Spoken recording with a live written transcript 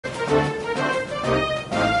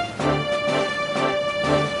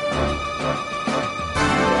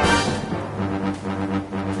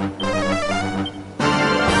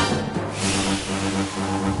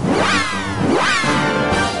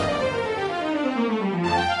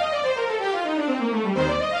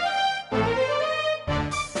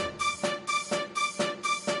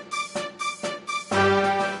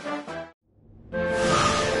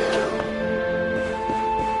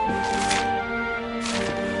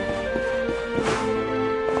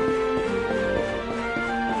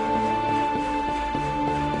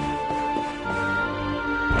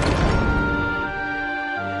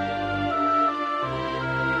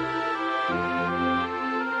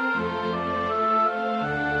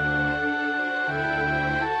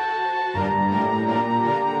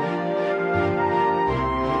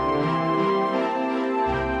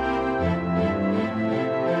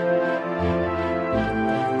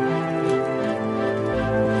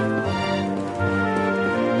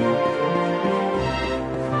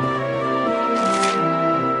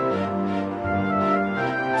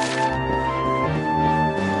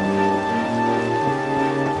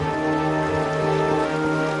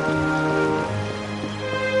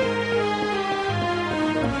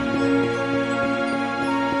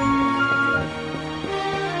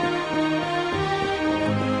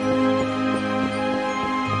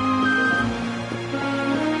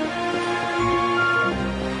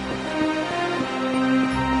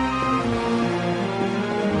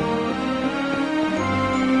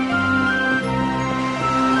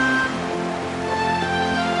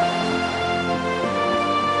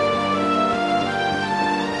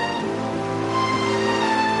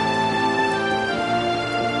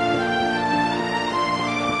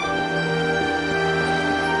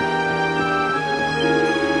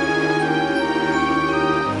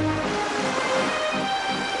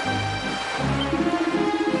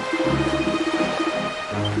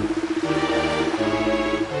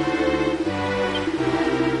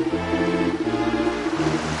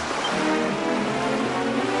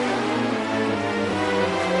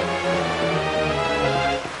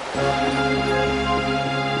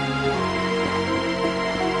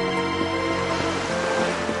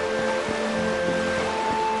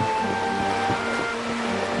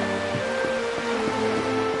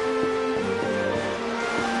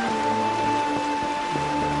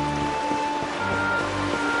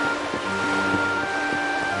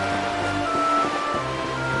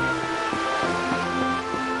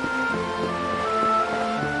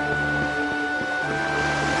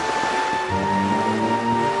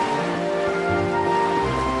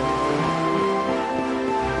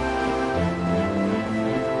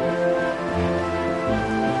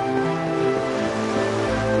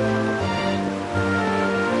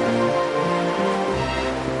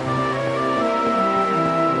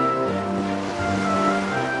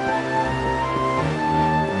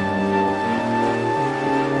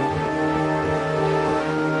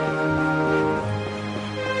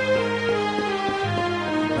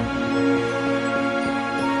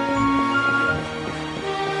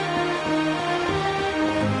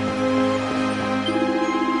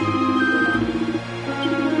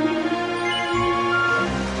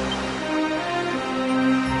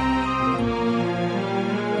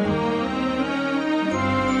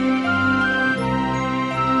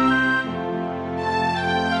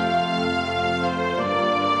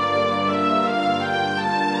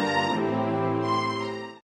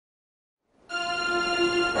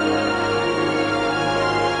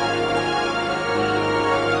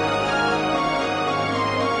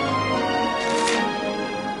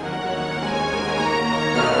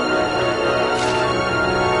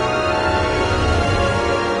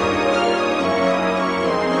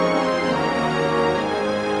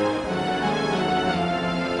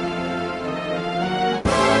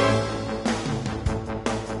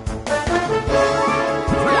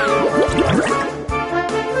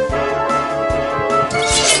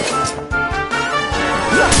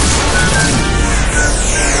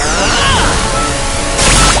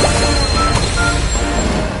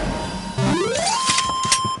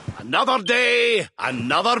Another day,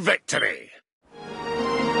 another victory.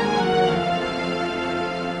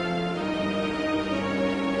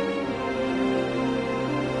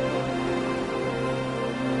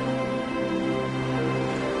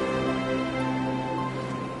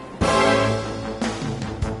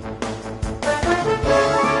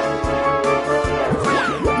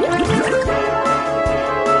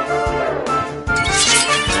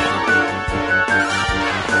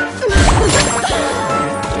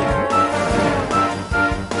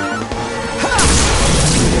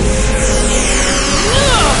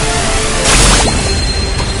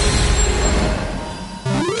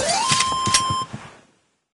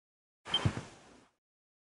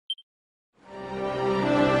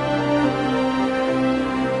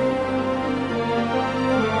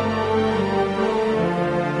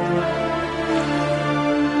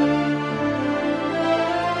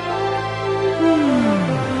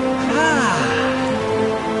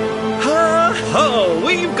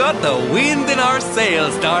 We've got the wind in our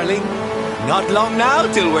sails, darling. Not long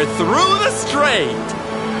now till we're through the strait.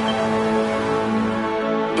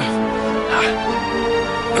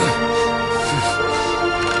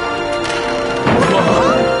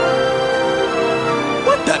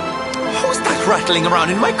 What the? Who's that rattling around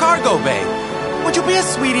in my cargo bay? Would you be a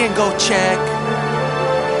sweetie and go check?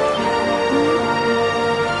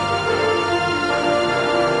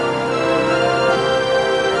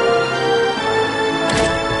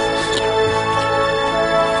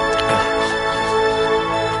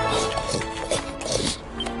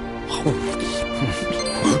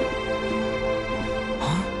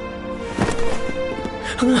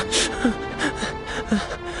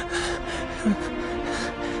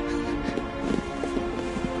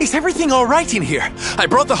 Is everything all right in here? I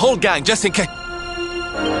brought the whole gang just in case.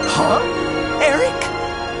 Huh? Eric?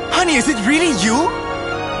 Honey, is it really you?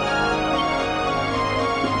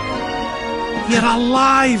 You're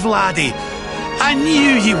alive, laddie. I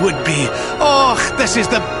knew you would be. Oh, this is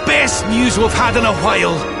the best news we've had in a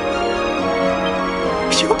while.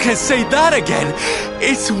 You can say that again.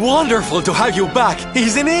 It's wonderful to have you back,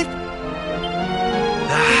 isn't it?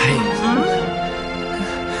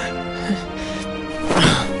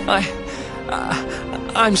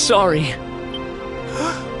 I'm sorry.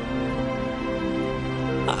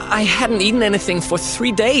 I hadn't eaten anything for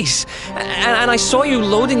 3 days, and I saw you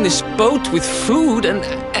loading this boat with food, and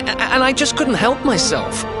I just couldn't help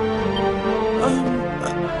myself.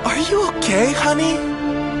 Are you okay, honey?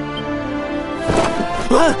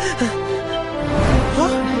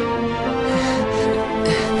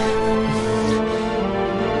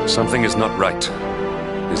 Something is not right.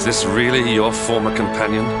 Is this really your former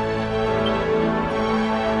companion?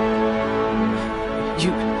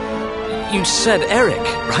 You said Eric,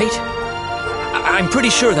 right? I'm pretty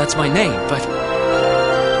sure that's my name, but...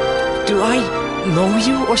 do I know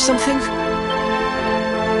you or something?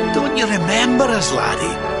 Don't you remember us,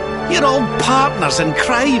 laddie? You're old partners in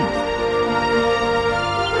crime.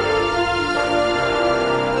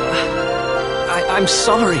 I'm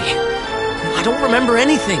sorry. I don't remember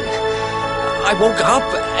anything. I woke up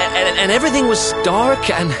and everything was dark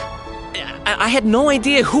and I had no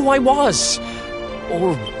idea who I was.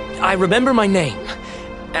 Or I remember my name.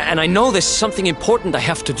 And I know there's something important I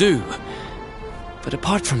have to do. But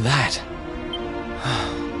apart from that...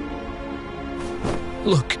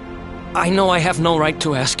 Look, I know I have no right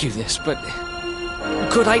to ask you this, but...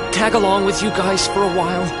 could I tag along with you guys for a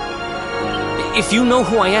while? If you know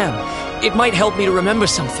who I am, it might help me to remember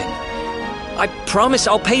something. I promise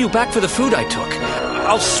I'll pay you back for the food I took.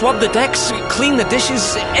 I'll swab the decks, clean the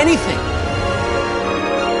dishes, anything.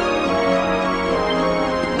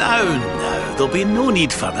 No, there'll be no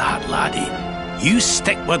need for that, laddie. You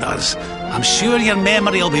stick with us. I'm sure your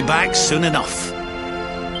memory will be back soon enough.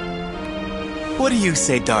 What do you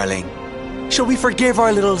say, darling? Shall we forgive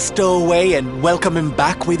our little stowaway and welcome him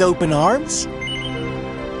back with open arms?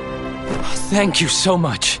 Thank you so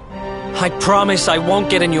much. I promise I won't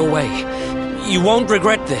get in your way. You won't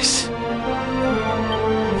regret this.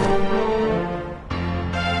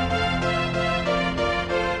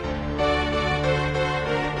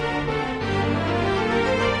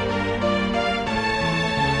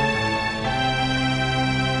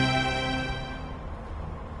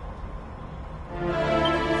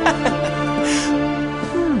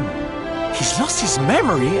 He's lost his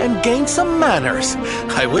memory and gained some manners.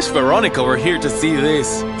 I wish Veronica were here to see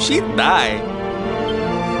this. She'd die.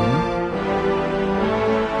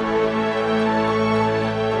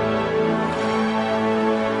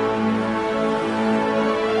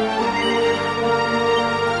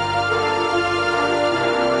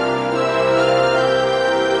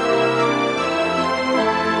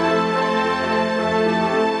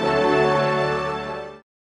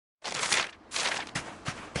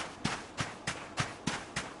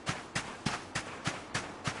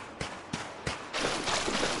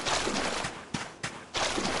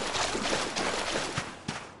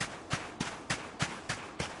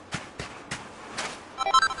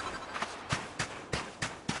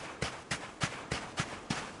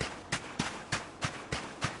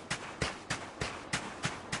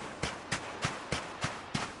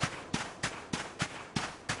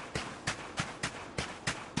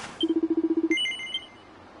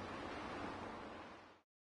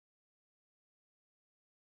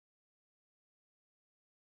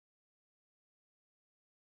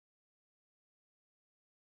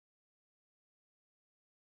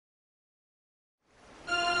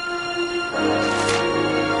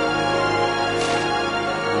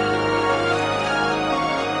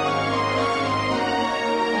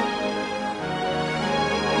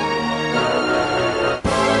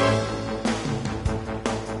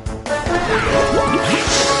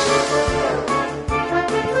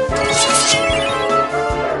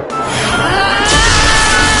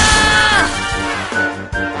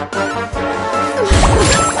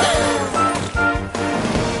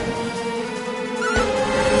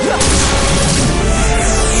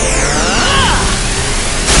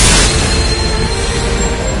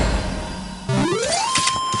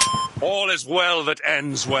 All is well that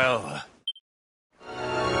ends well.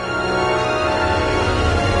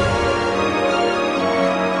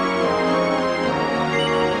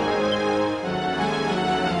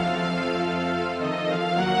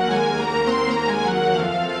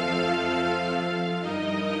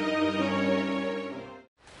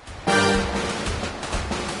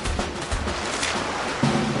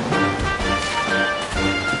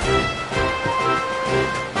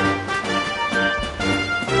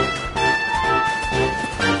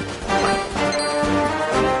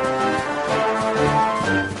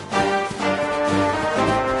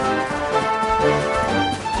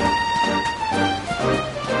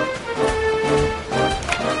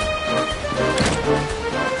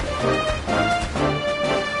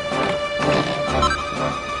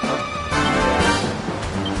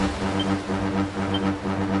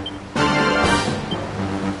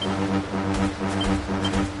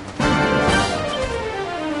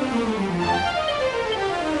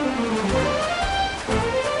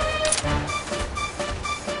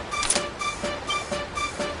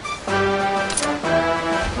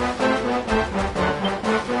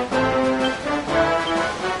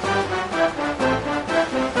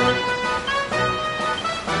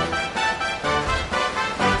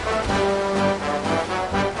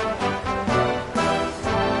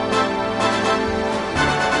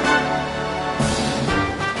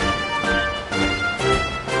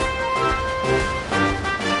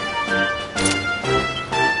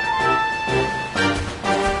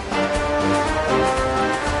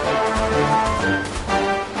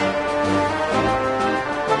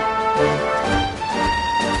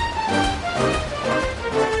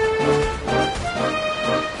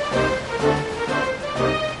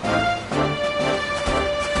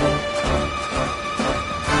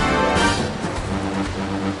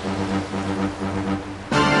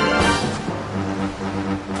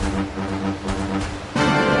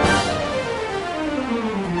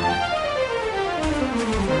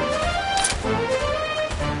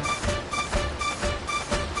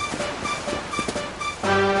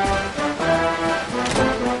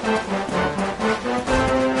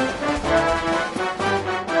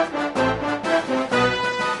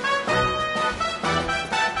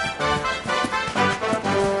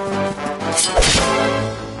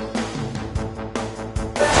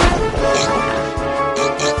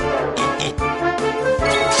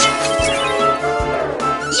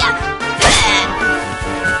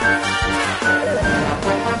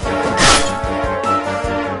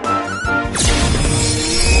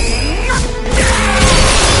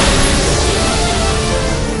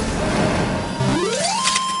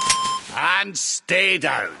 stay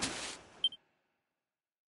down.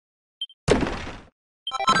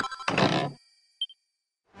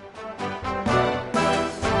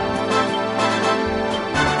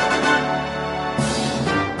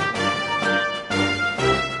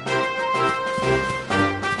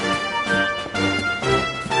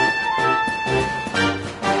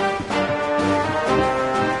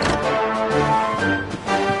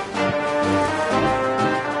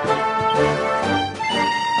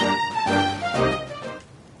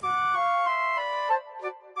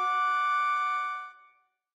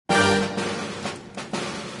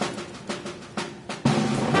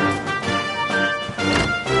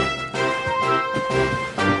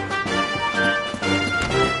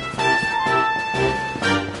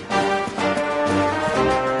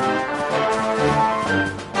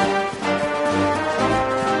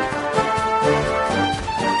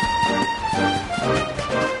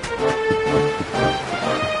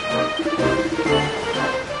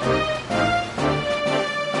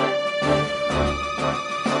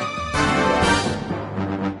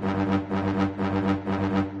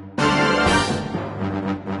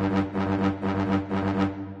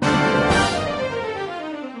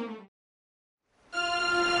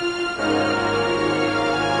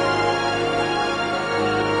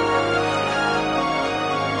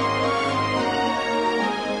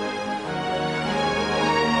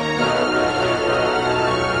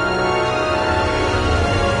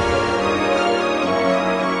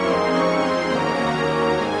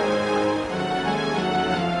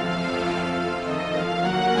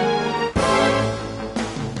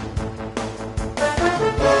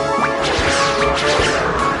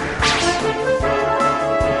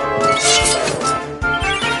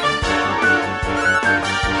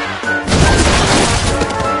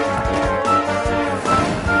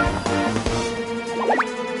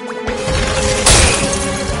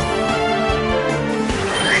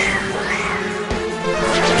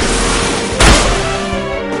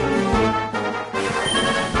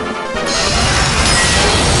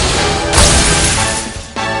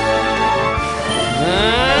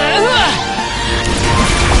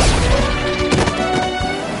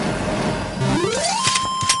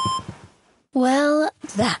 Well,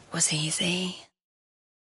 that was easy.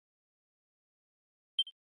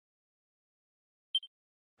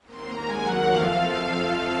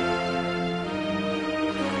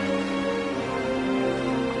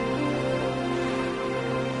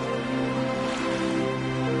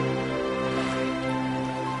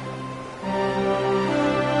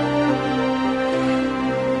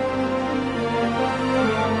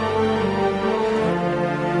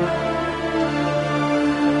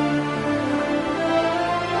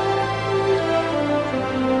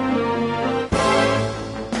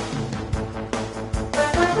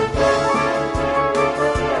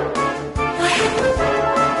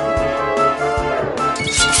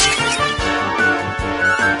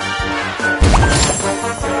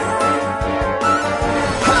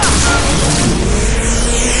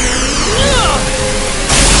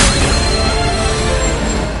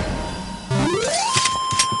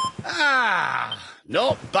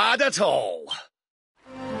 Not bad at all.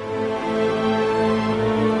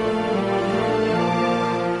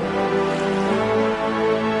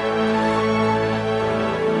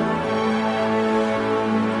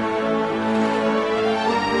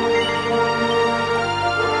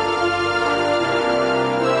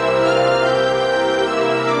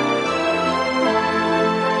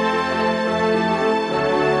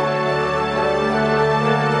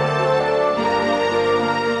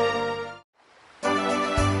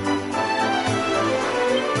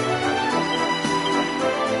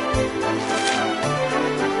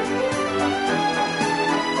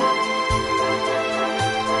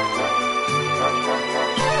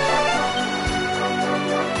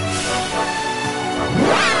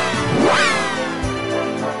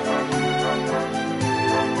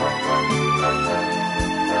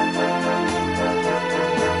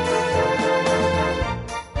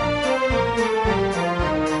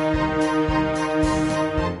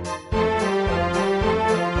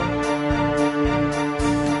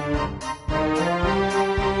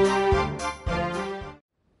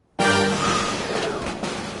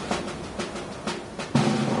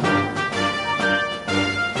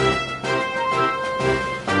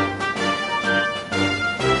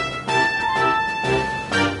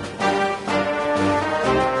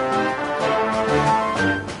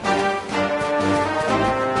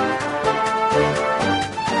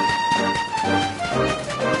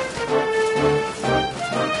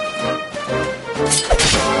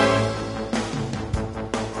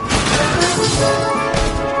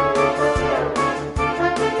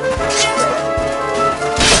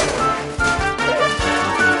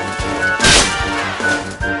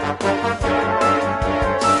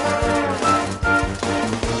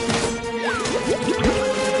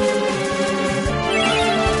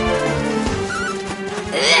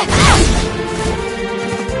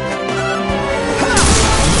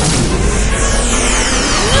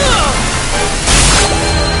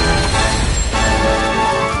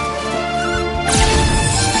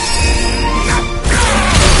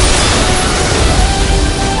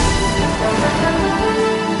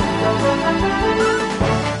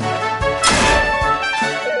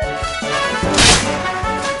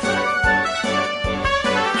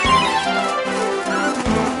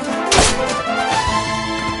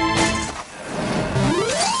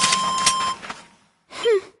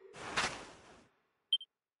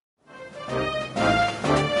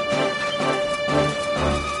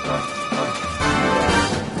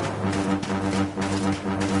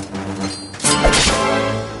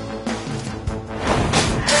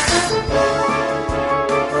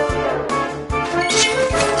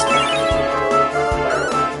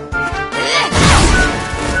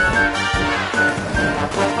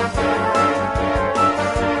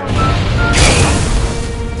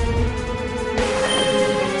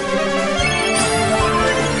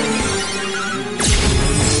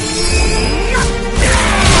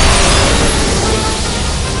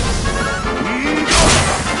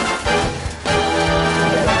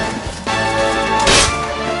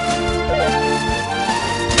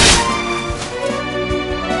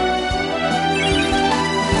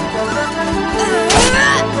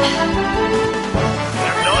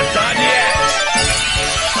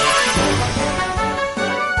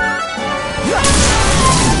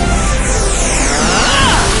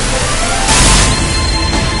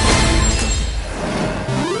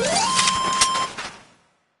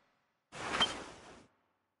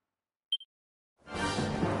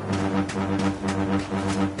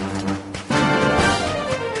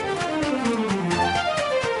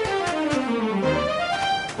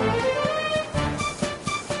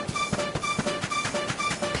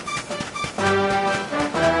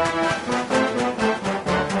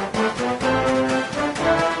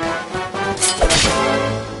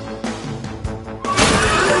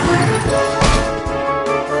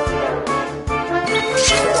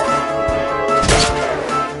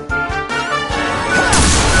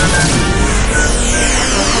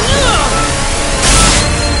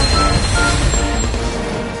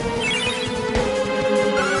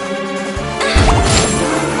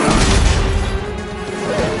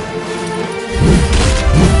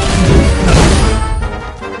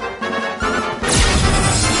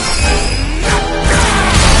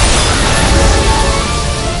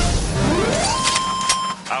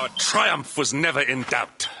 triumph was never in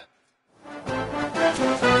doubt.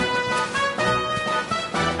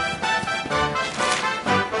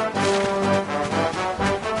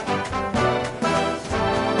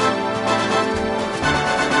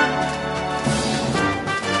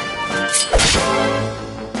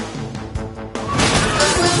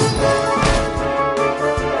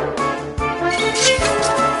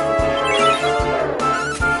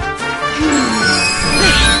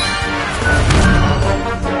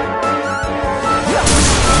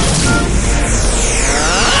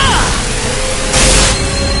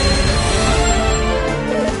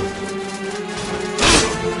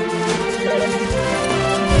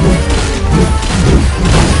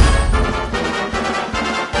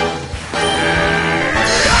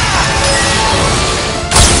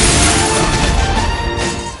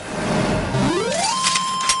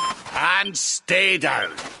 And stay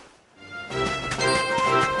down.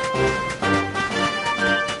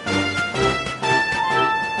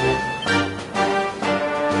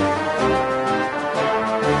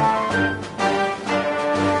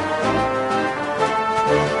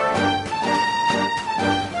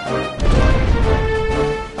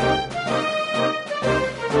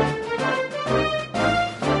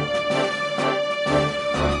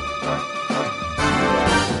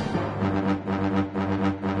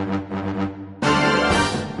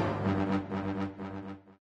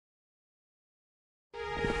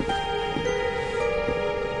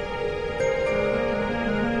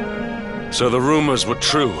 So the rumors were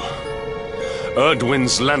true.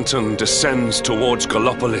 ERDWIN's lantern descends towards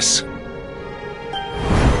Gallopolis.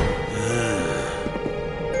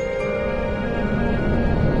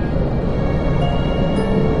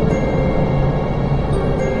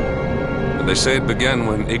 They say it began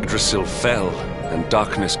when Yggdrasil fell and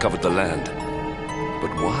darkness covered the land.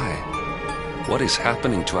 But why? What is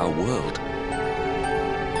happening to our world?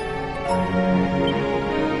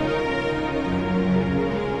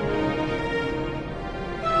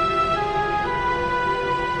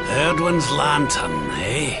 ERDWIN's lantern,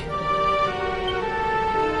 eh?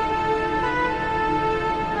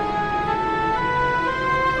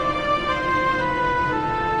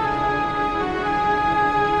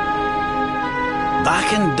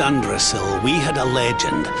 Back in Dundrasil, we had a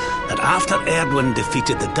legend that after ERDWIN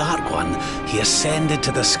defeated the Dark One, he ascended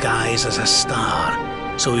to the skies as a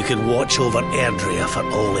star, so he could watch over Erdrea for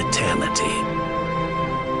all eternity.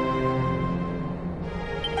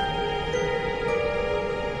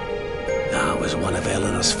 That was one of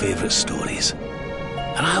Eleanor's favourite stories.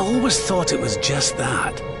 And I always thought it was just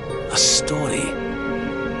that, a story.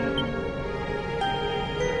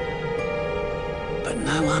 But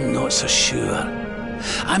now I'm not so sure.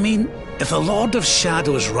 I mean, if the Lord of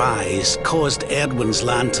Shadow's rise caused ERDWIN's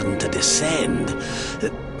lantern to descend...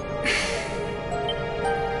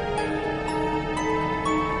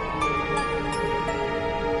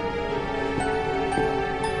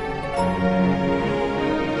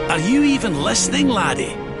 Are you even listening,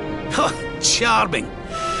 laddie? Oh, charming.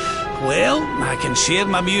 Well, I can share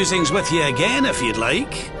my musings with you again if you'd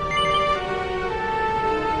like.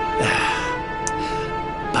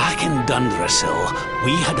 Back in Dundrasil,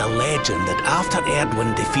 we had a legend that after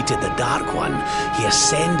ERDWIN defeated the Dark One, he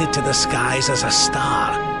ascended to the skies as a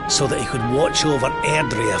star, so that he could watch over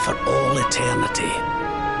Erdrea for all eternity.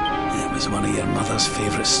 It was one of your mother's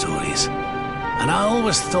favourite stories. And I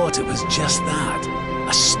always thought it was just that,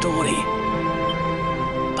 a story.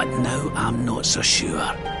 But now I'm not so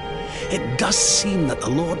sure. It does seem that the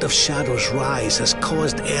Lord of Shadow's rise has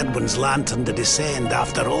caused ERDWIN's lantern to descend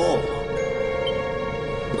after all.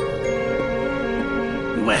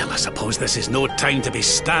 Well, I suppose this is no time to be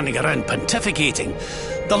standing around pontificating.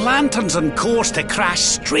 The lantern's on course to crash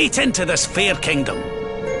straight into this fair kingdom.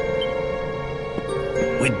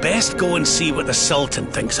 We'd best go and see what the Sultan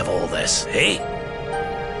thinks of all this, eh?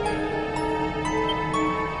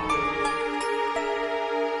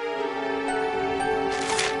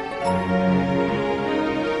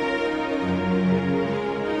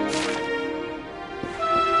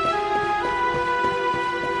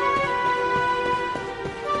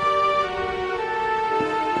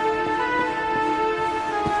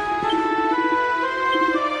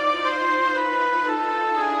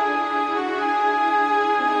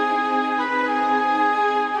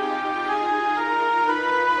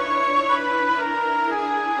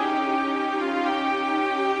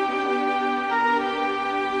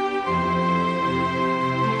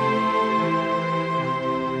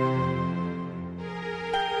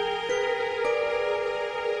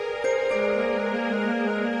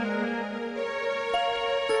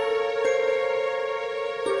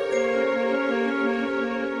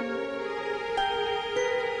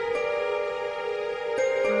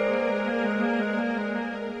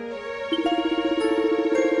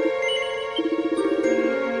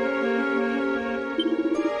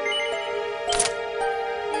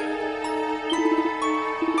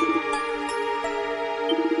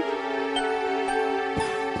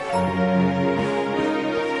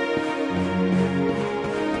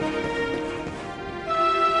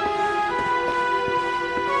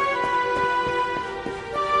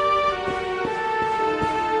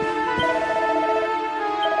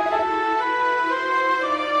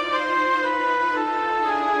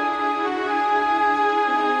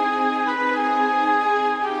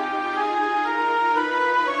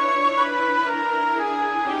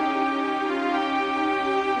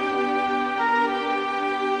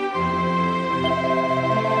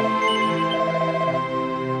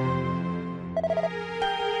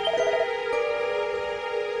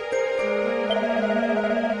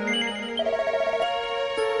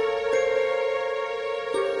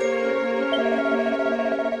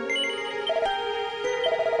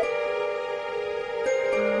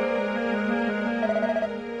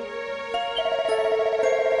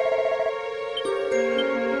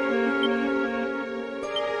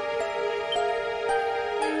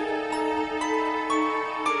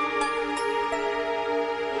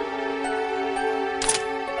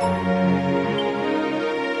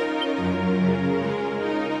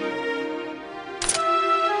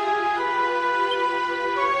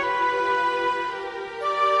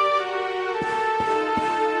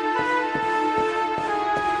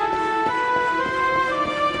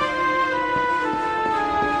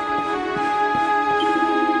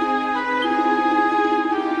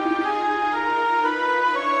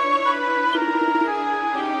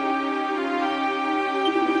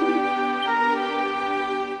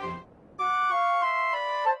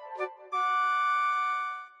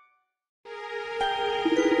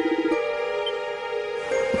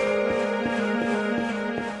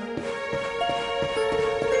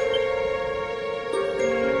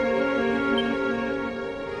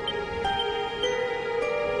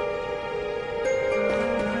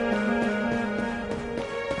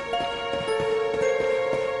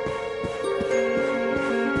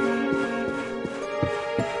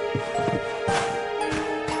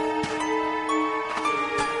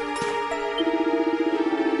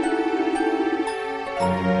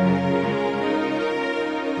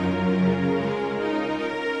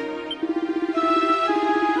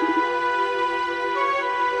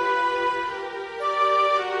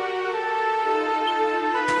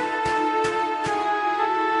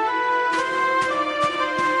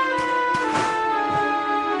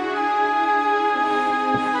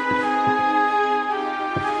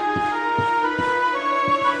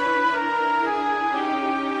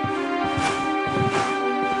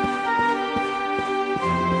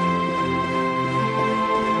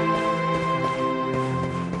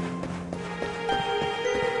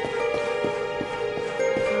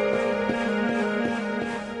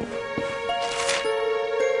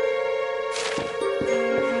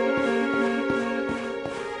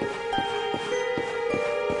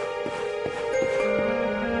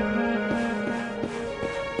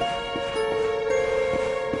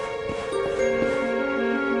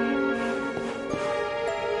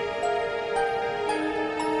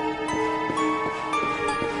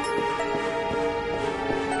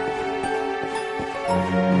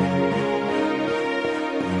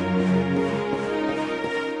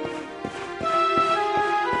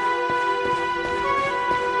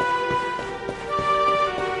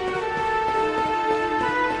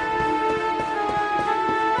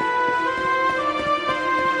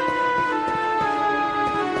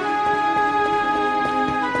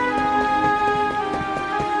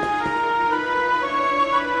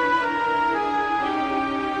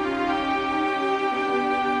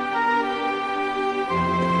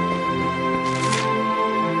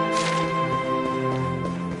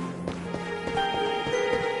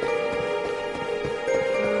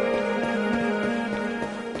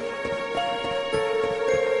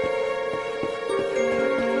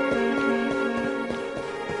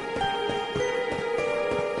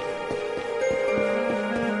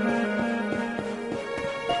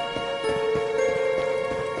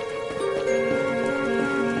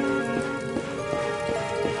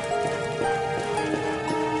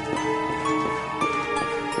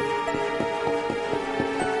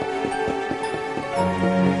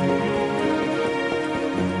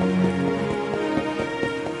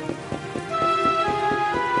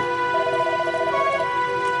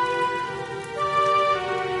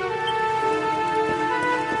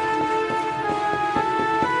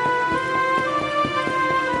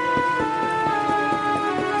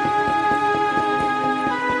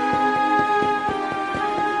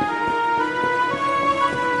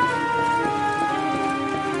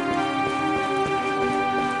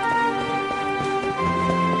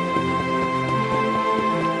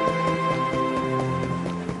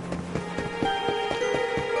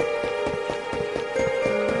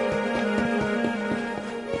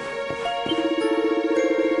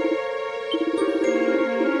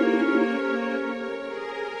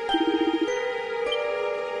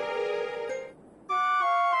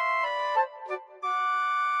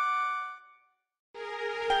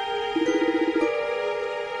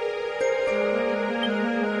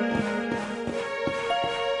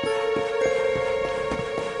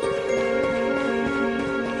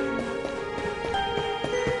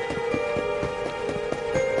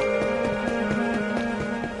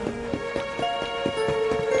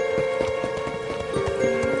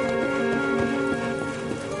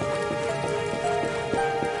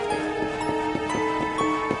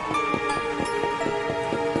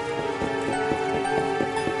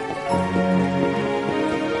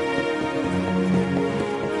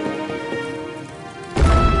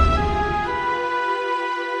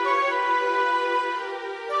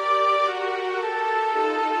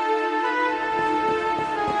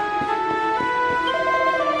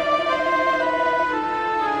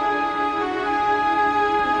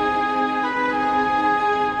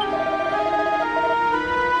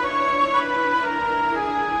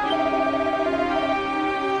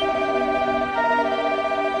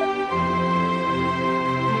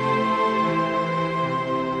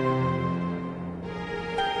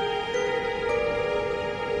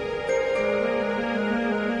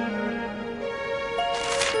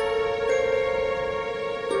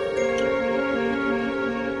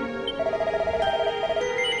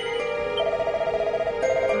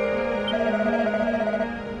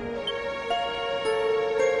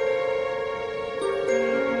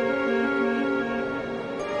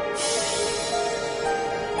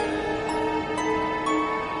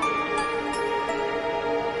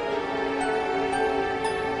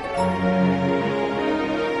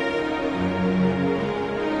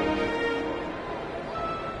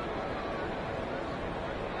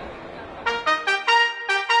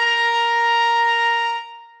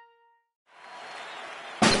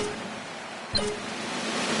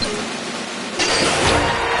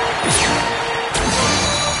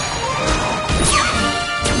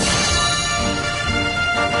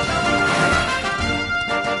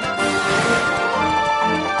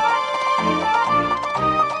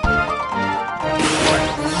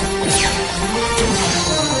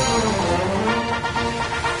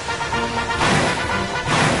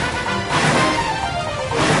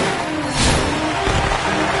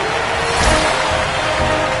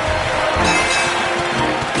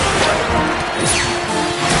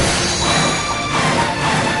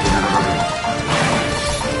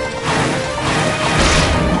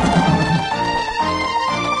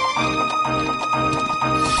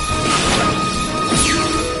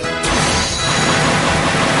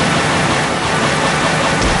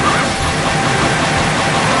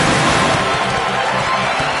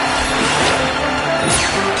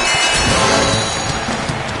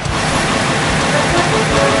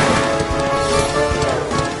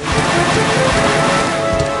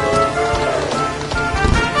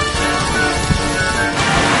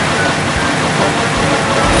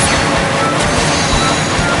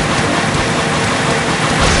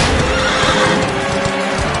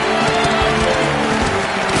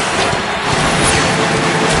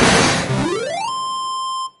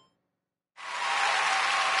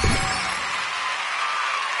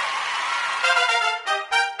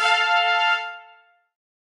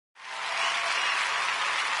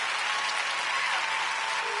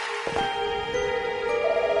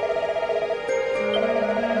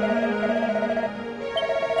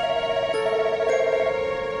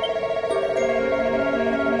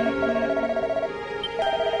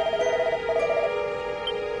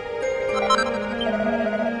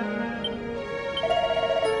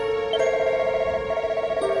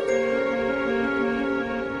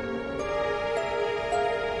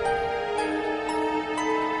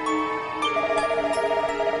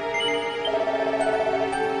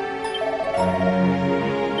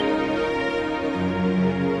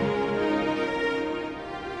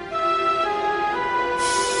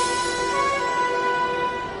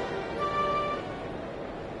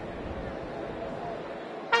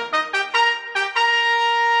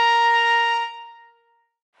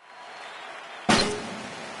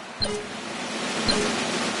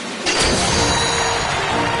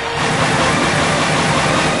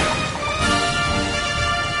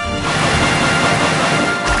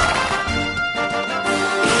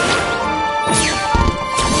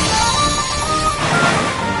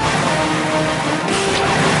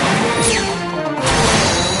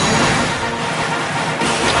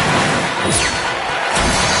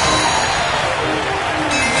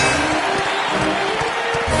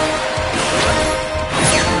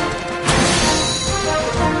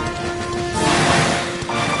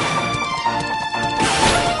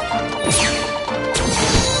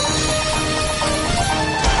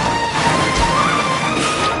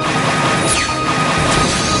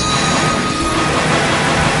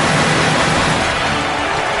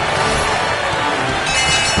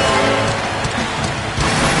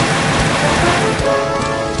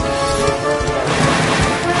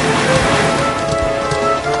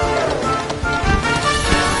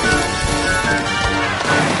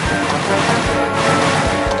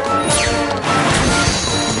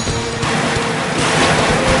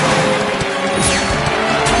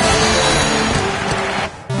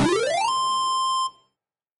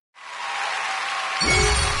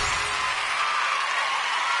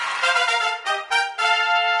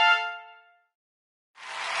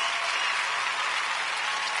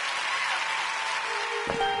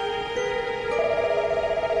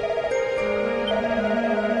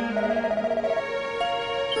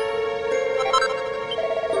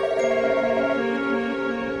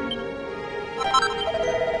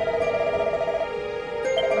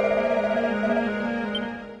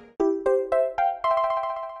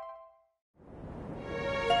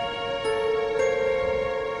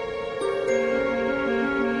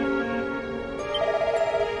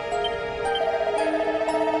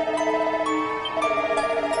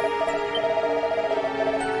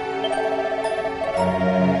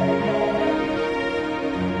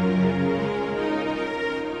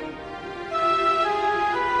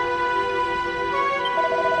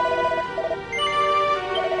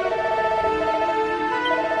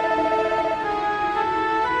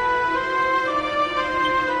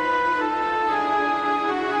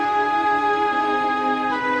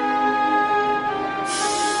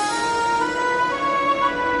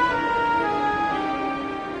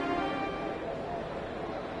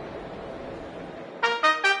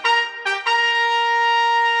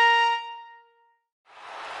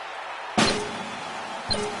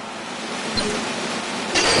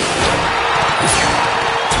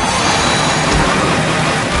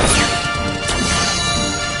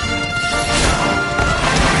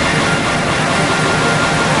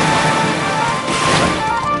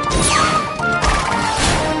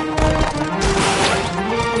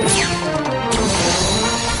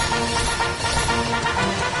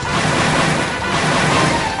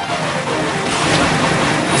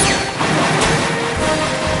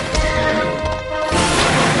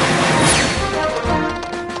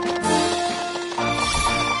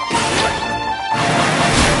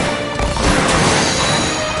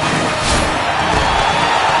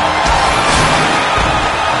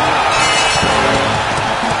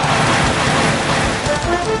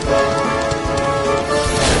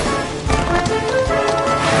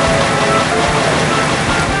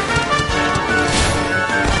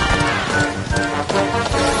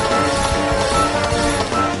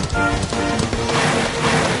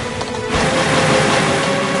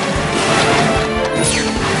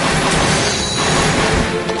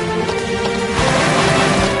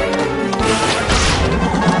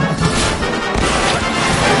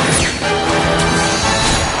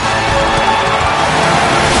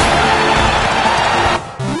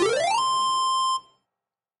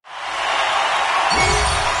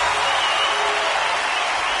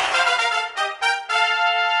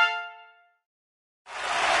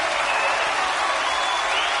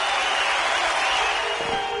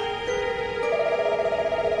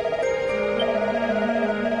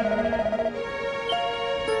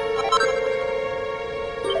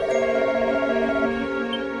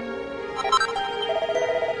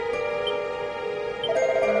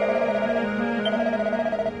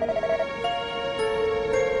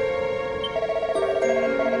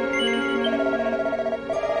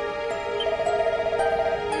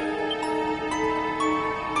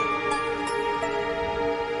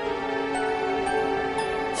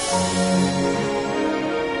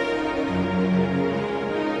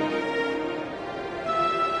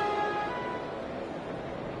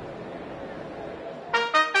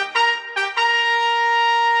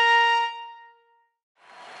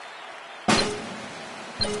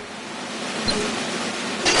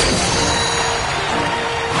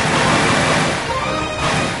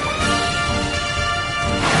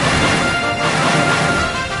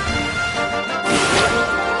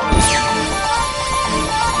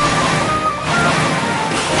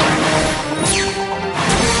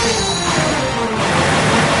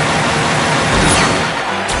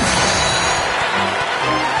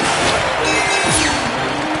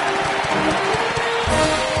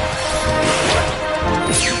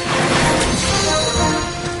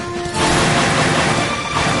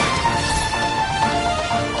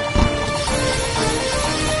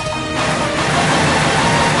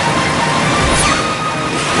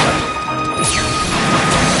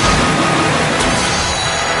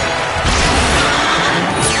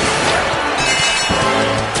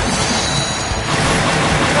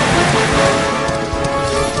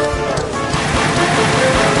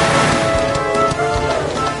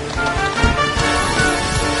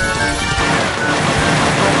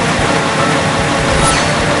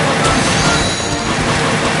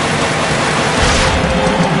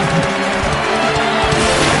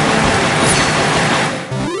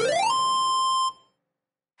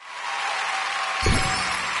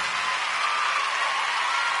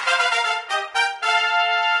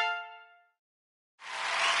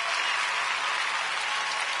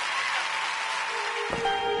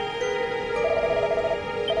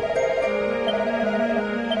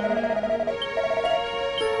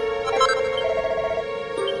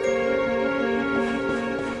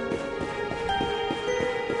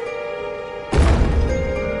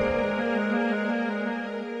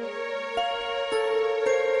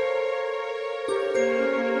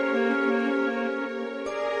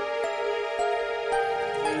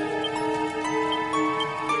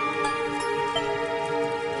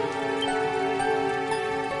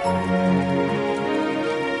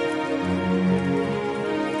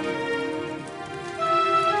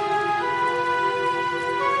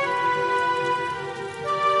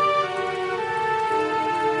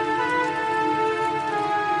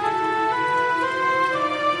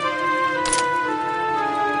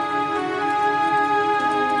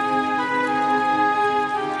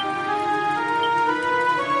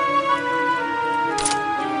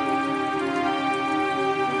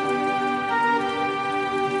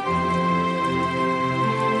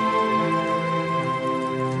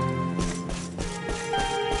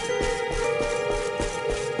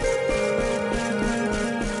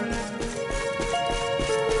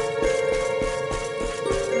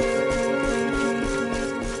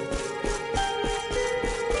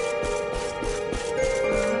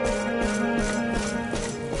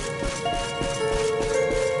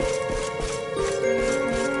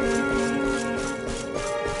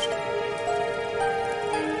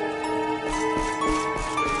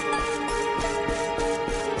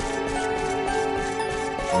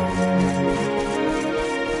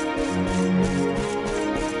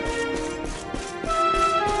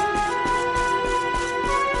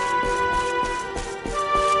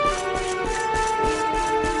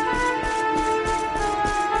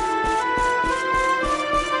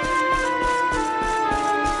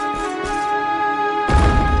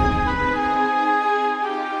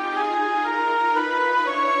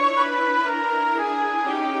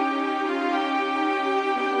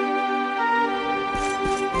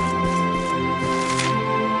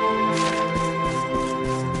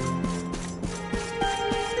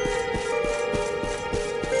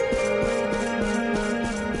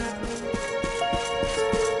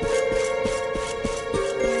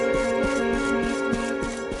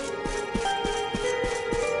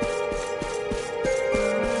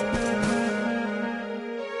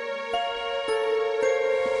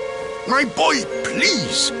 My boy,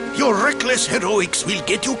 please! Your reckless heroics will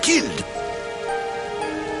get you killed.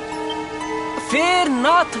 Fear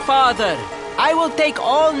not, Father. I will take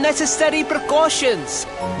all necessary precautions.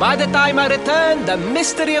 By the time I return, the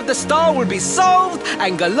mystery of the star will be solved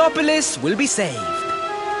and Gallopolis will be saved.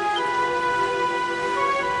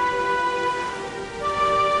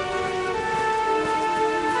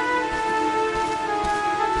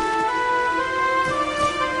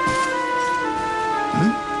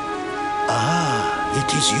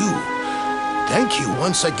 It is you. Thank you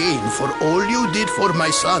once again for all you did for my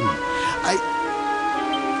son.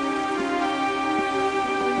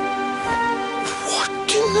 What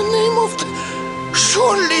in the name of the...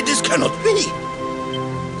 Surely this cannot be.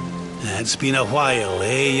 It's been a while,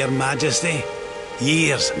 Your Majesty?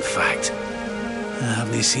 Years, in fact. I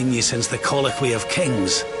haven't seen you since the Colloquy of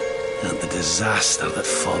Kings, and the disaster that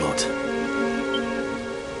followed.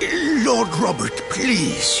 Lord Robert,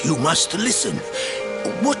 please, you must listen.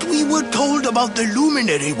 What we were told about the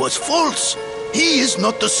luminary was false. He is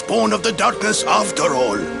not the spawn of the darkness after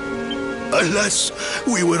all. Alas,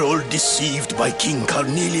 we were all deceived by King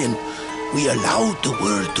Carnelian. We allowed the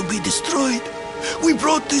world to be destroyed. We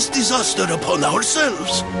brought this disaster upon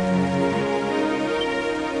ourselves.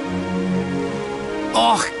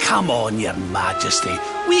 Oh, come on, Your Majesty.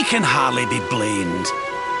 We can hardly be blamed.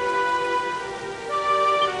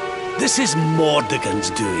 This is Mordegon's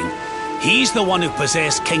doing. He's the one who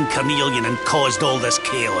possessed King Carnelian and caused all this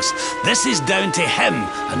chaos. This is down to him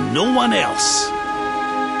and no one else.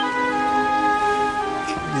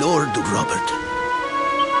 Lord Robert.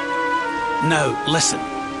 Now, listen.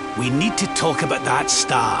 We need to talk about that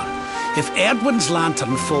star. If ERDWIN's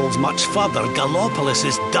lantern falls much further, Gallopolis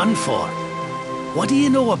is done for. What do you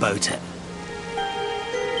know about it?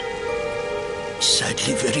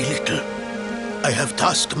 Sadly, very little. I have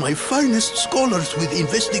tasked my finest scholars with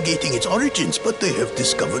investigating its origins, but they have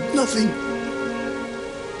discovered nothing.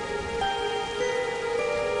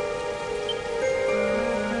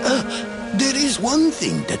 There is one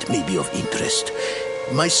thing that may be of interest.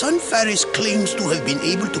 My son Faris claims to have been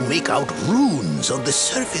able to make out runes on the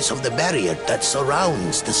surface of the barrier that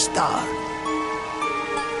surrounds the star.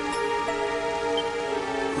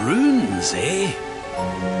 Runes, eh?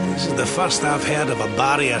 This is the first I've heard of a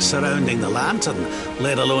barrier surrounding the lantern,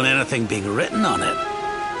 let alone anything being written on it.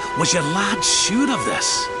 Was your lad sure of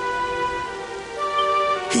this?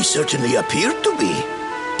 He certainly appeared to be.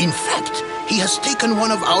 In fact, he has taken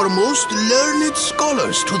one of our most learned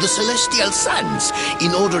scholars to the Celestial Sands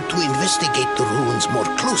in order to investigate the runes more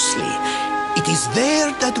closely. It is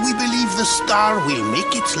there that we believe the star will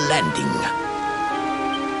make its landing.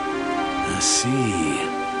 I see.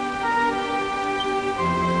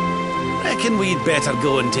 Reckon we'd better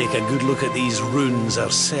go and take a good look at these runes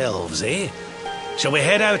ourselves, eh? Shall we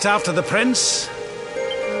head out after the prince?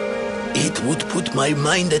 It would put my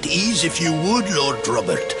mind at ease if you would, Lord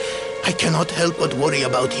Robert. I cannot help but worry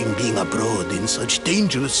about him being abroad in such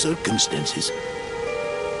dangerous circumstances.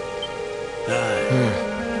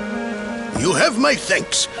 You have my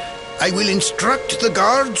thanks. I will instruct the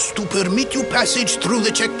guards to permit you passage through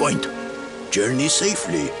the checkpoint. Journey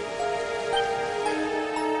safely.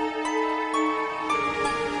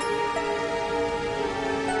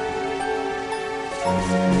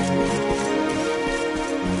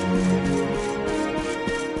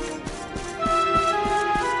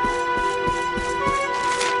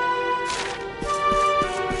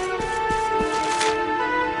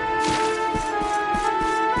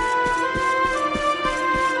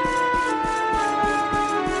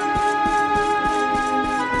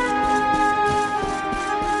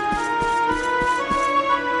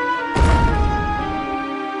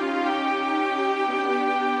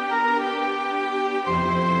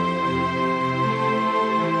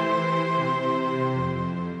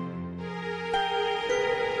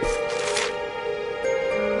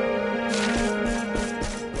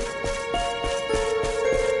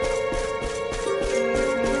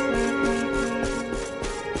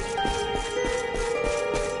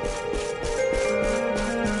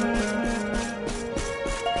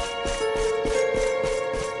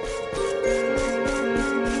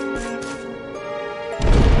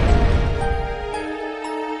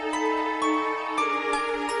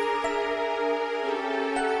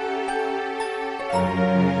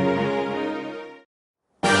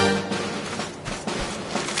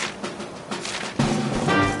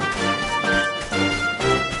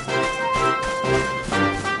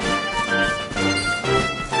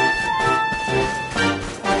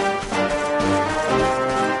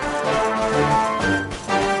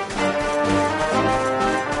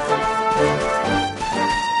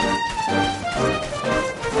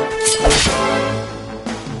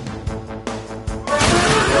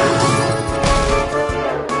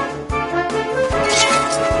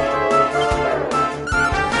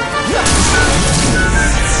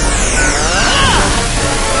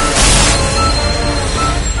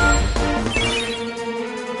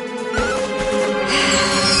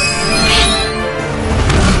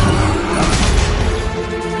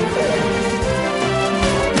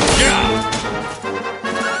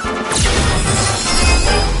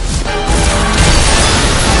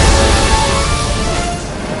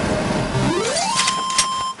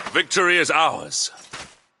 Victory is ours.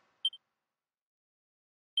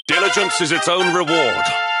 Diligence is its own reward.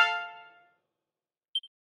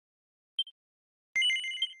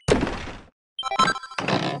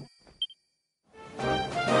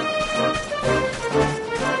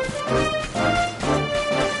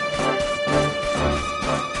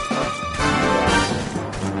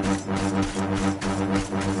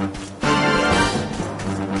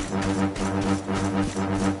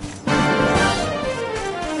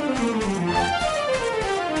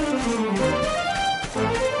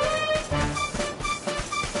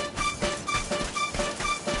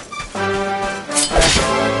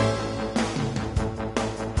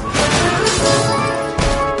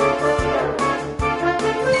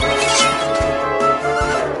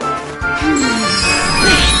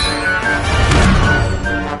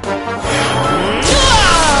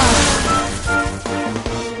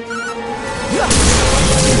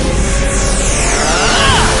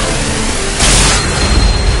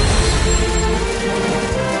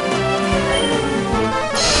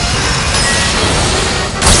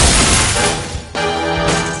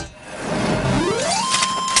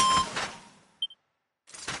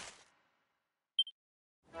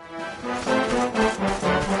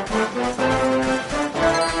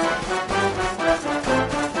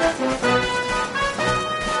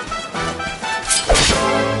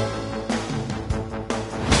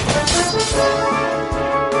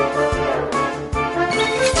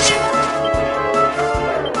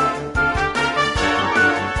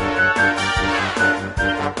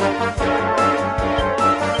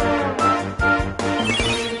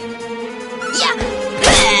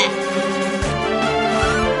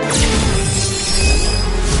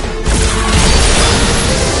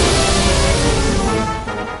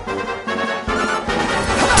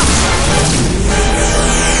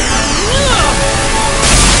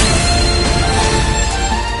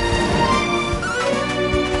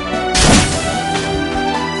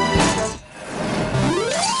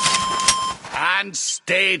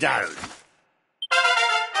 lay down.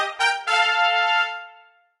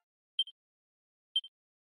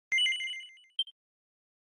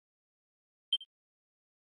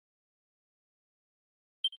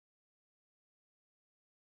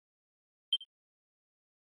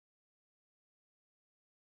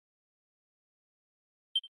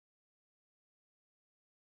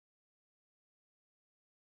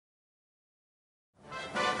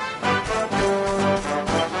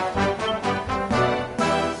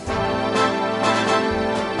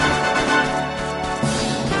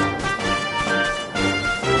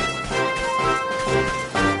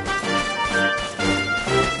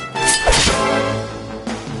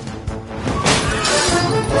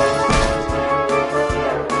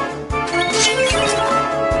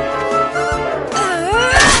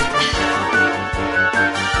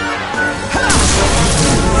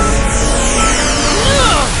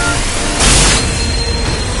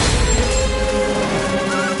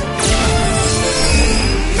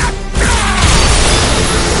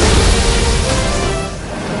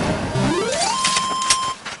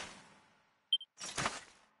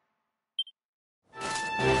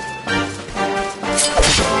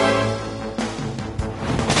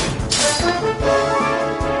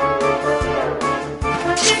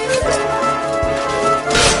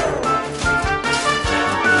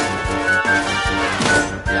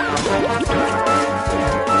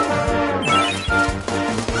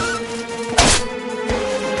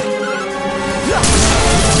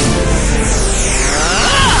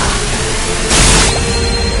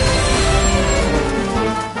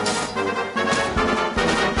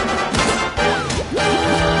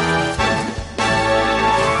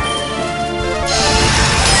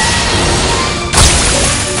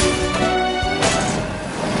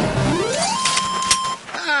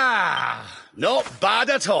 Not bad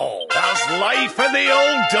at all. There's life in the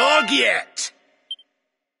old dog yet.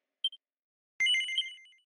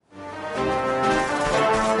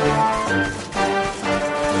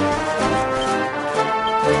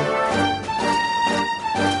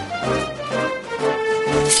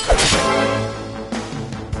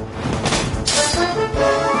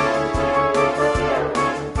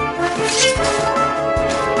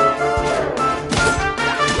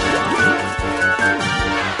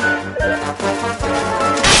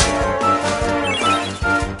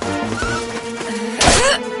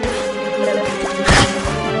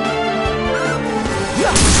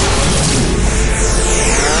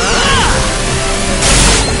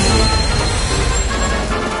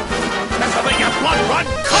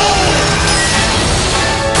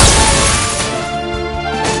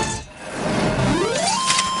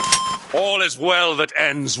 All is well that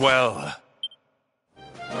ends well.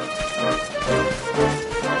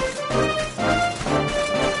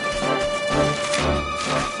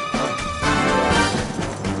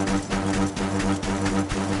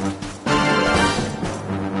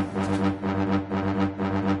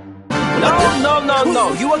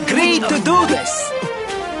 No. You agreed to do this.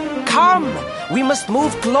 Come. We must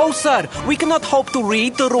move closer. We cannot hope to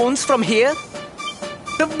read the runes from here.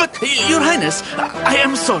 But, Your Highness, I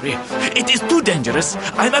am sorry. It is too dangerous.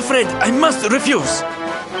 I'm afraid I must refuse.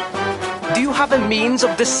 Do you have a means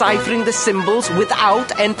of deciphering the symbols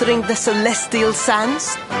without entering the celestial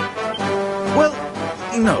sands? Well,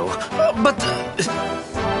 no, but...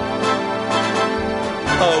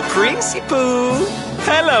 Oh, Principal!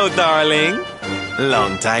 Hello, darling.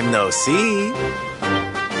 Long time no see.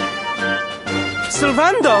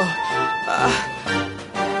 Sylvando!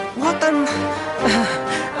 What an...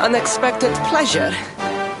 unexpected pleasure.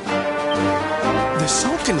 The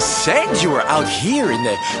Sultan said you were out here in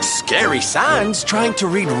the scary sands trying to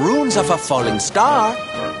read runes of a falling star.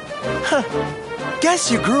 Huh.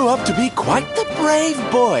 Guess you grew up to be quite the brave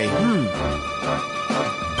boy,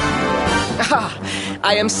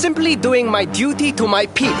 I am simply doing my duty to my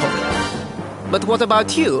people. But what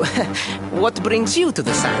about you? What brings you to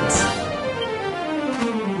the sands?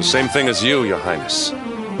 The same thing as you, Your Highness.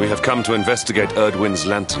 We have come to investigate ERDWIN's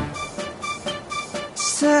lantern.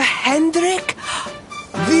 Sir Hendrik?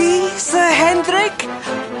 The Sir Hendrik?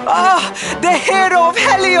 The hero of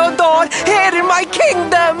Heliodor, here in my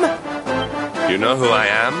kingdom! You know who I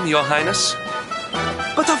am, Your Highness?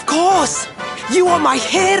 But of course! You are my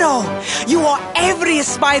hero! You are every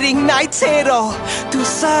aspiring knight's hero! To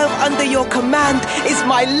serve under your command is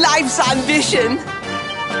my life's ambition!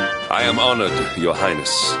 I am honored, Your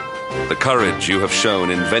Highness. The courage you have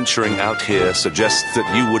shown in venturing out here suggests that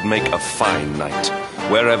you would make a fine knight,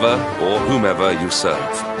 wherever or whomever you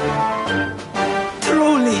serve.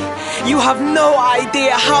 Truly, you have no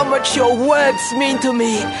idea how much your words mean to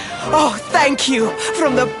me. Oh, thank you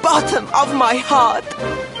from the bottom of my heart.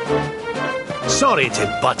 Sorry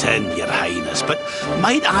to butt in, Your Highness, but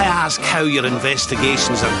might I ask how your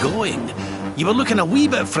investigations are going? You were looking a wee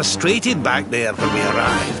bit frustrated back there when we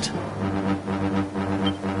arrived.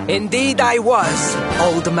 Indeed I was,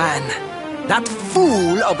 old man. That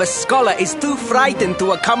fool of a scholar is too frightened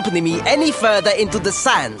to accompany me any further into the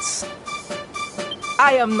sands.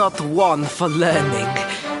 I am not one for learning.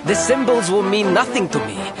 The symbols will mean nothing to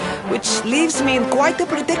me, which leaves me in quite a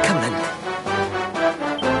predicament.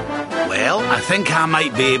 Well, I think I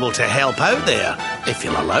might be able to help out there, if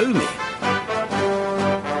you'll allow me.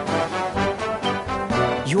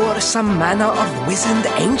 You are some manner of wizened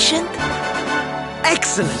ancient?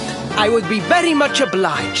 Excellent! I would be very much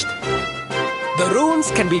obliged. The runes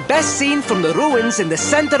can be best seen from the ruins in the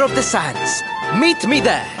center of the sands. Meet me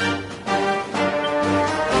there.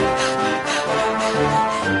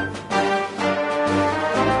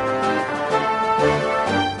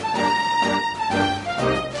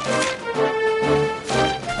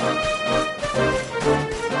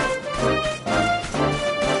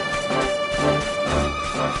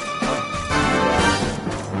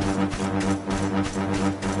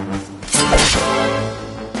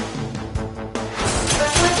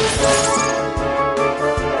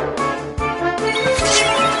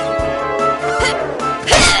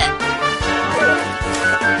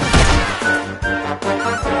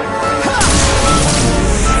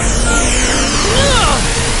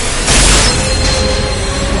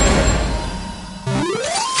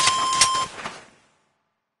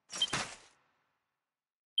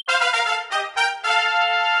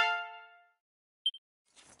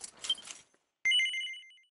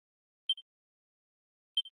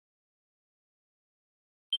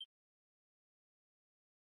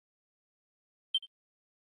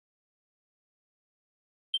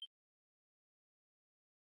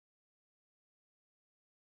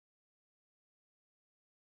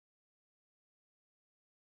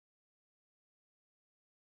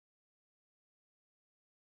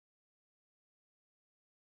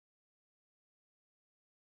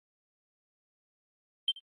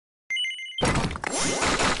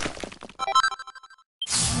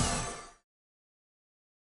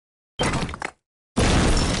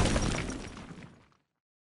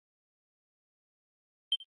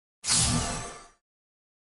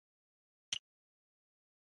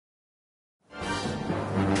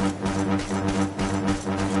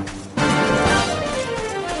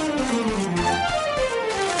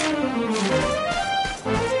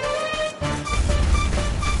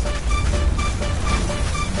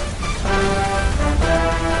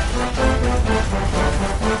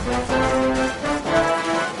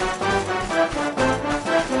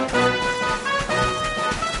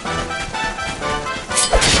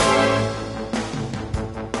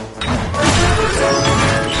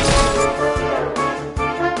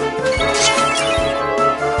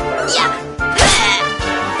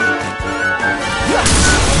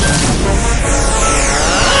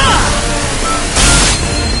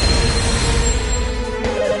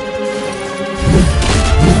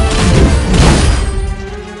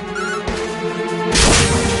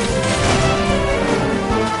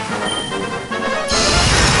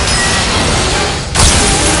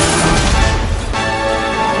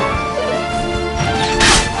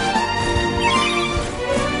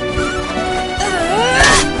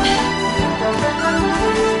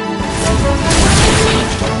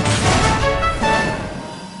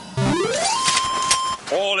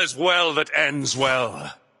 Is well that ends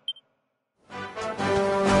well.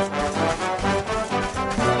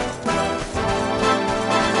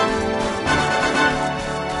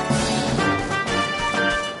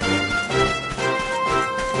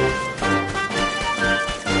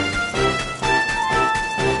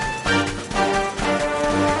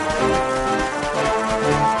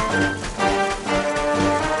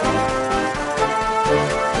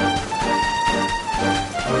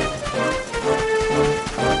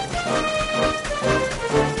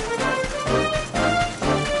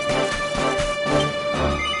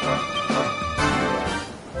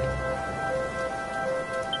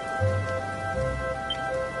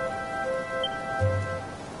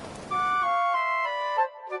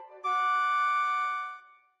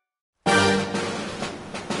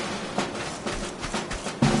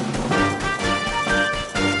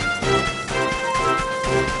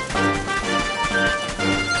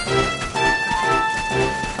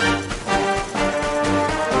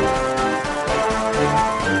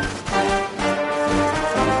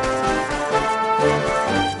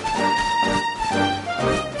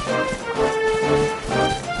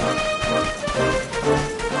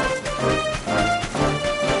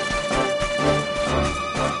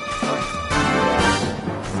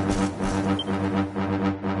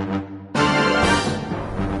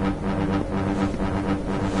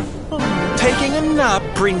 Listen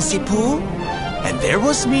up, Principal. And there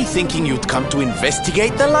was me thinking you'd come to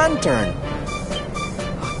investigate the lantern.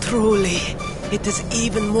 Truly, it is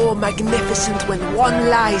even more magnificent when one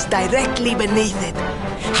lies directly beneath it.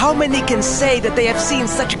 How many can say that they have seen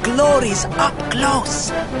such glories up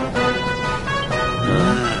close?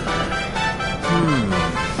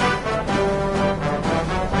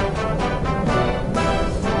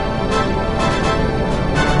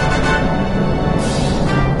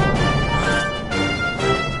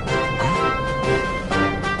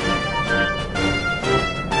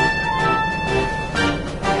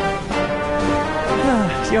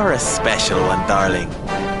 You're a special one, darling.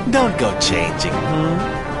 Don't go changing,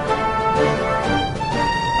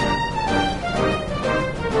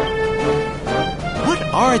 What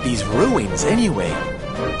are these ruins, anyway?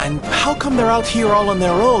 And how come they're out here all on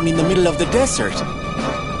their own in the middle of the desert?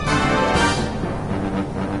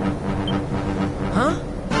 Huh?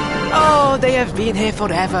 Oh, they have been here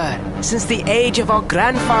forever. Since the age of our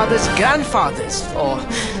grandfathers' grandfathers, or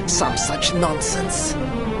some such nonsense.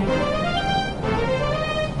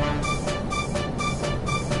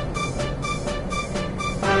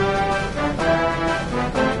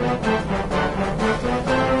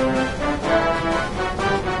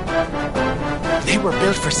 They were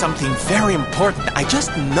built for something very important. I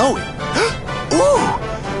just know it.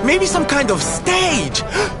 Ooh! Maybe some kind of stage!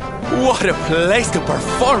 What a place to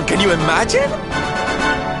perform! Can you imagine?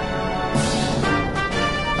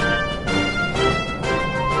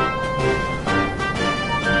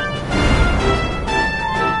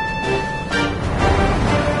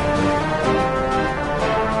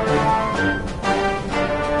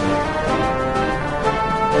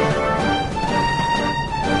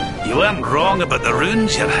 You weren't wrong about the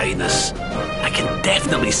runes, Your Highness. I can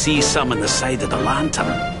definitely see some on the side of the lantern.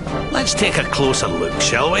 Let's take a closer look,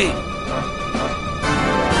 shall we?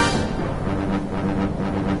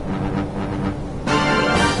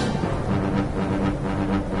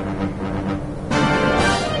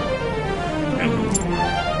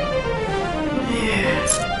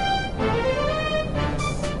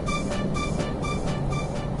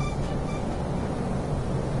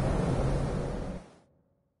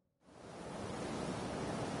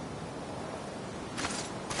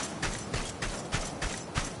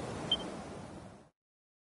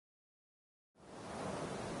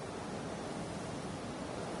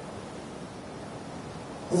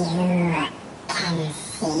 You can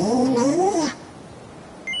see me?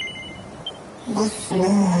 This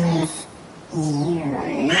means you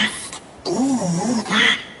must be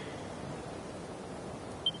the...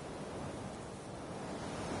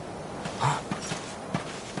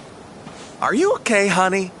 Are you okay,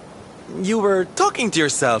 honey? You were talking to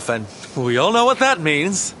yourself, and we all know what that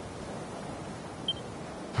means.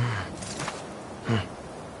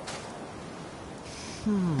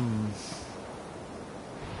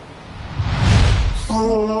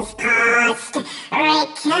 Things past,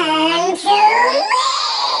 return to me!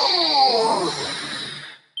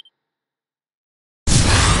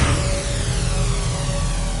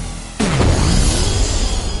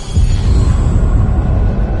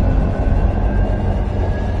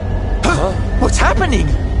 What's happening?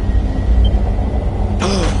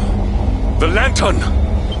 The lantern!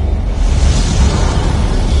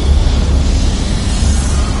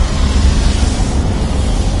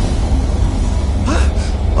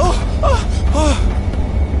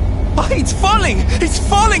 It's falling! It's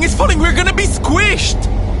falling! It's falling! We're gonna be squished!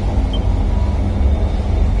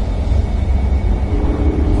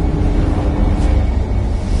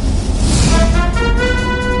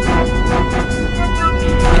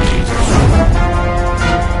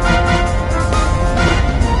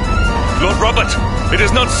 Lord Robert, it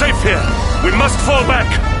is not safe here. We must fall back.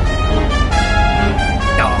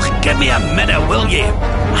 Oh, give me a minute, will you?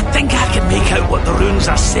 I think I can make out what the runes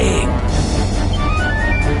are saying.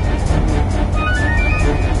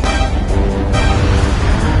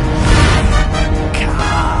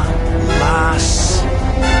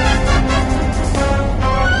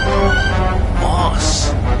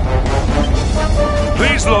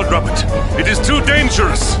 Please, Lord Robert, it is too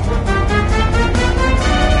dangerous.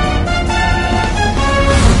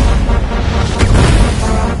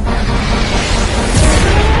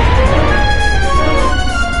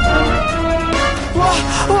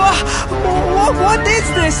 What is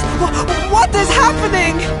this? What is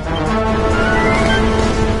happening?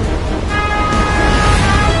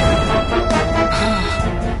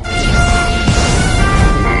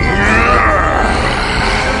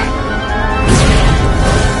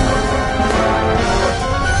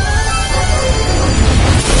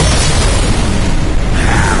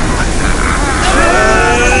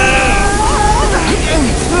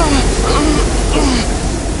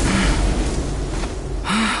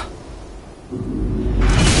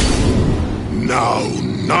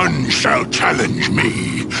 None shall challenge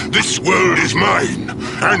me. This world is mine,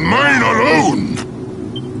 and mine alone.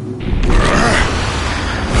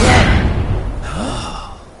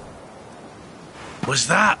 Was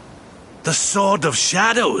that the Sword of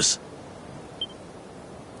Shadows?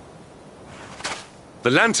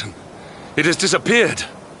 The lantern. It has disappeared.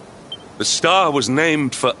 The star was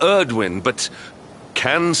named for ERDWIN, but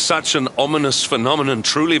can such an ominous phenomenon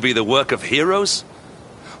truly be the work of heroes?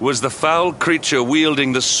 Was the foul creature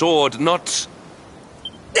wielding the sword not...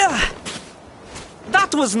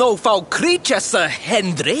 That was no foul creature, Sir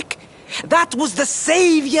Hendrik. That was the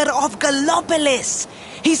savior of Gallopolis.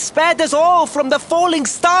 He spared us all from the falling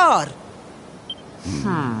star.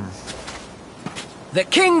 The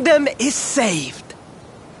kingdom is saved.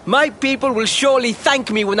 My people will surely thank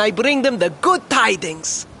me when I bring them the good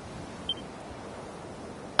tidings.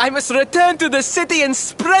 I must return to the city and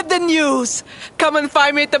spread the news. Come and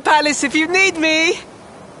find me at the palace if you need me.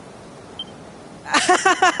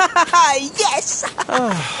 Yes!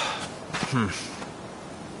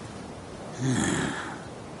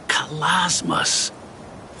 Kalasmus.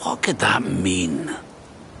 What could that mean?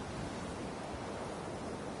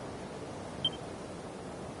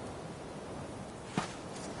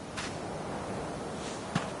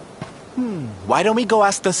 Why don't we go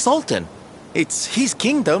ask the Sultan? It's his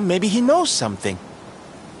kingdom, maybe he knows something.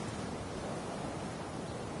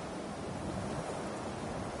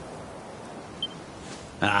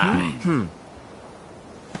 Aye.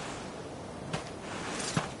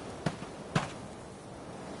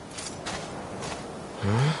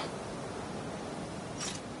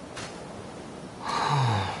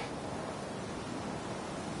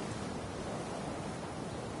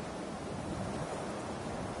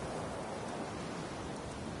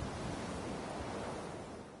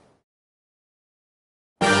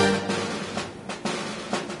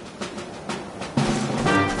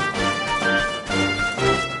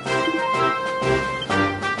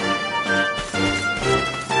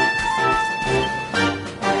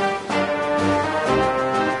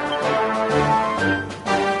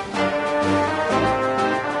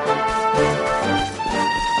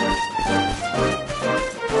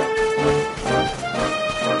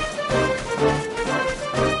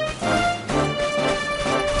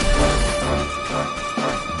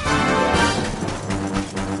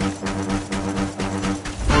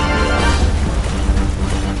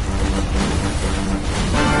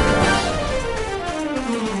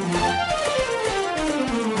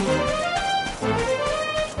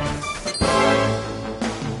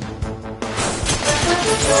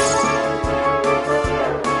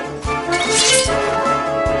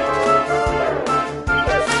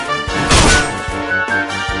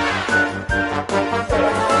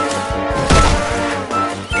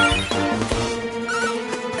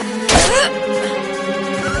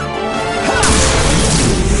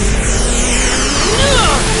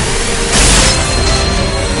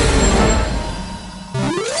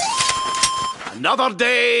 Another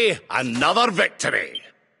day, another victory.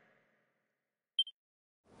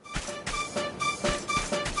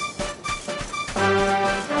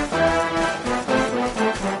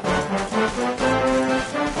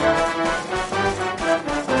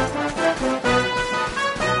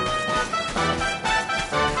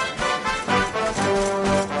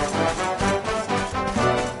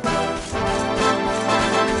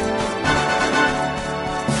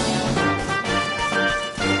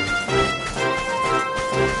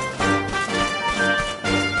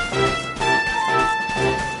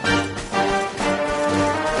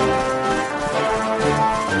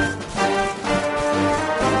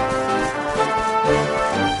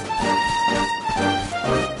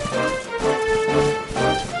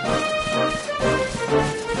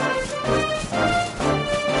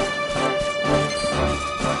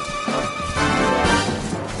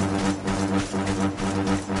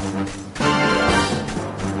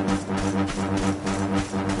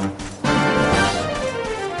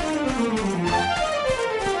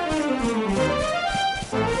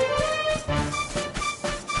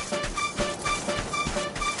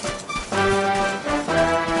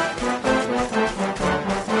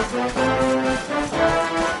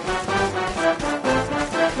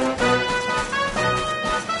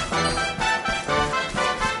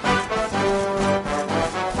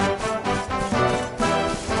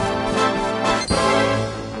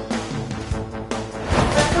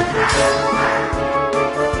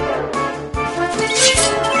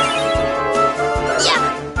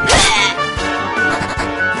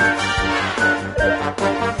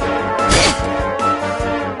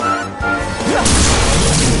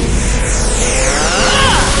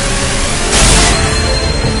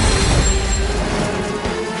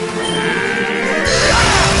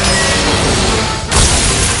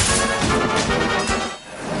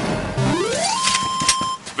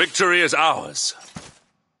 victory is ours.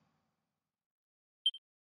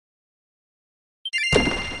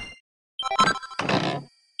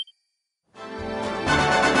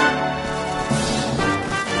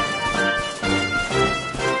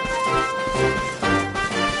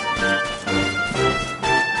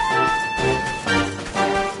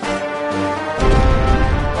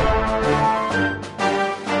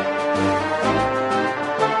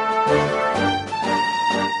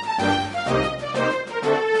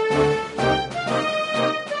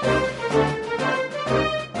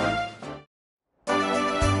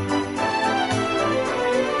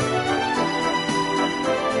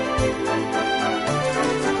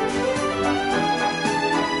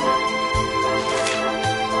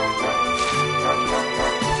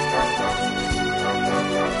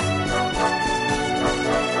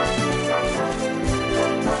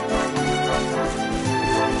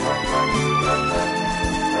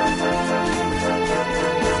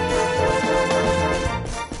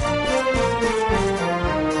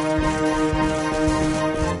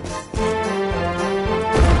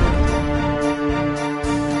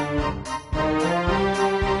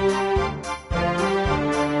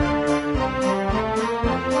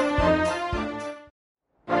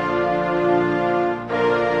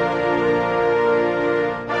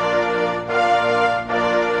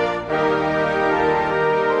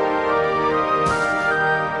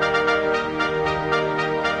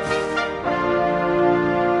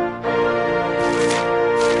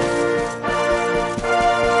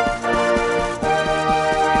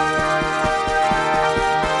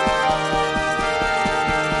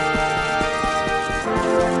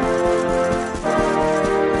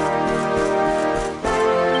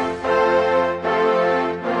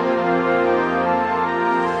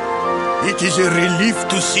 It is a relief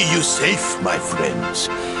to see you safe, my friends.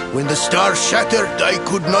 When the star shattered, I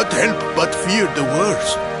could not help but fear the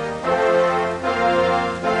worst.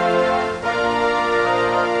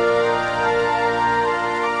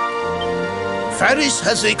 Faris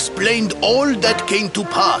has explained all that came to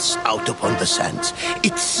pass out upon the sands.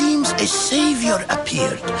 It seems a savior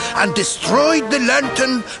appeared and destroyed the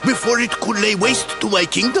lantern before it could lay waste to my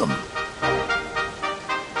kingdom.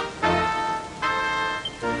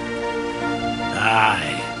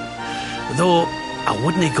 Aye. Though, I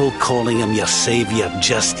wouldn't go calling him your saviour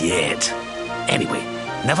just yet. Anyway,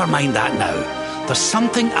 never mind that now. There's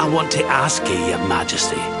something I want to ask you, your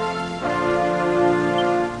majesty.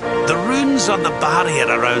 The runes on the barrier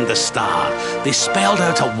around the star, they spelled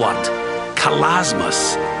out a word.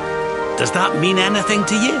 Kalasmus. Does that mean anything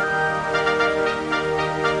to you?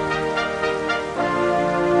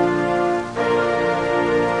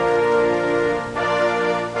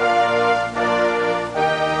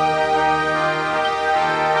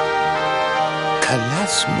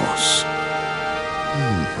 Kalasmos.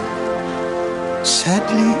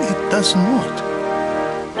 Sadly, it does not.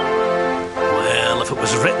 Well, if it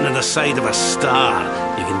was written on the side of a star,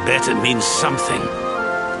 you can bet it means something.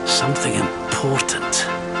 Something important.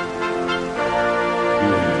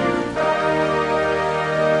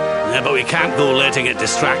 Yeah, but we can't go letting it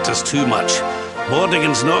distract us too much.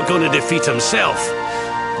 Vortigern's not going to defeat himself.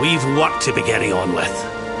 We've work to be getting on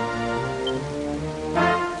with.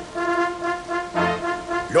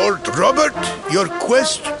 Lord Robert, your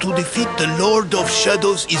quest to defeat the Lord of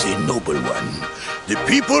Shadows is a noble one. The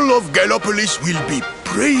people of Gallopolis will be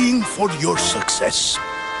praying for your success.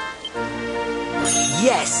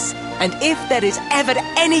 Yes, and if there is ever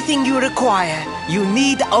anything you require, you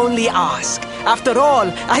need only ask. After all,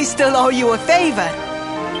 I still owe you a favor.